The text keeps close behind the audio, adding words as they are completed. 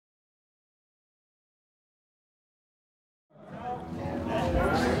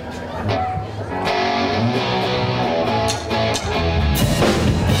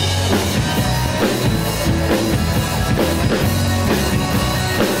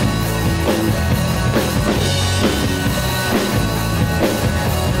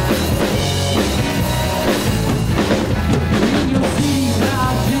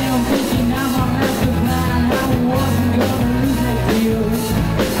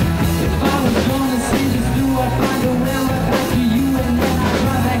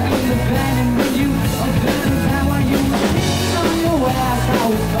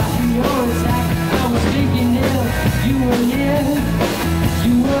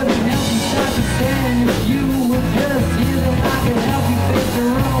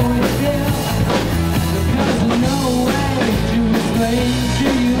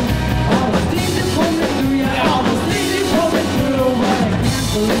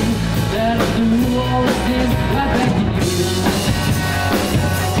believe that I threw all the sins right back to you.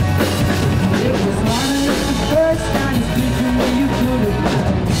 It was hard enough the first time to speak to me, you could have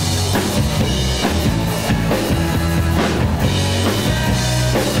lied.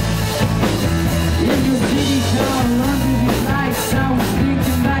 In your city car, under these lights, I was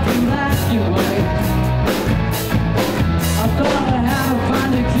thinking back in black and white. I thought I had to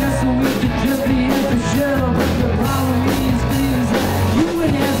find a kiss so we could just be in for sure. But the problem is that you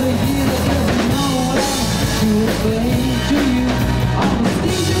would never hear. There's no way to explain to you all the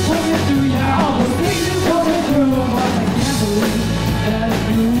things that put me through. Yeah, all the things that put me through. But I can't believe that I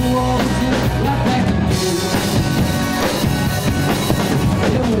threw all the sins right back to you.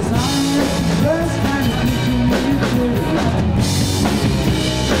 It was honest the first time to speak to me, you could have lied.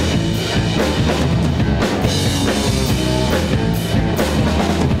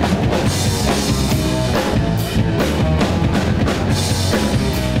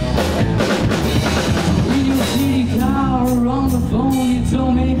 In your city car or on the phone, you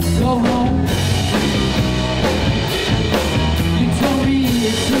told me go home. You told me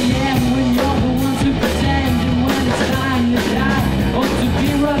it's the end when you're the one to pretend, and when it's time to die, or to be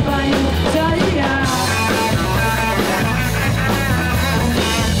right by your side.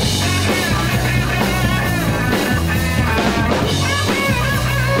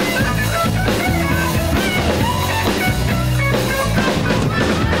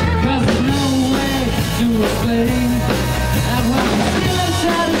 Cause there's no way to explain that when I'm still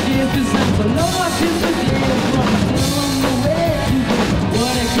inside of this, cause I'm below my sister's head, but I'm still on the way to get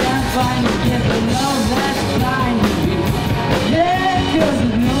what I can't find to get the love that's blinding me. Yeah, cause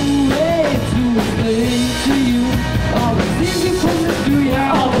there's no way to explain to you all the things you put me through,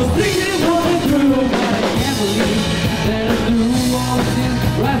 yeah, all the things you put me through. But I can't believe that I threw all the things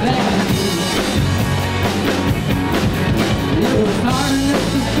right back at you. It was hard enough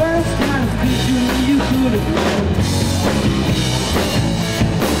the first time to speak to me, you could have known.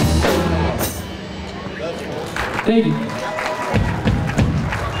 Thank you.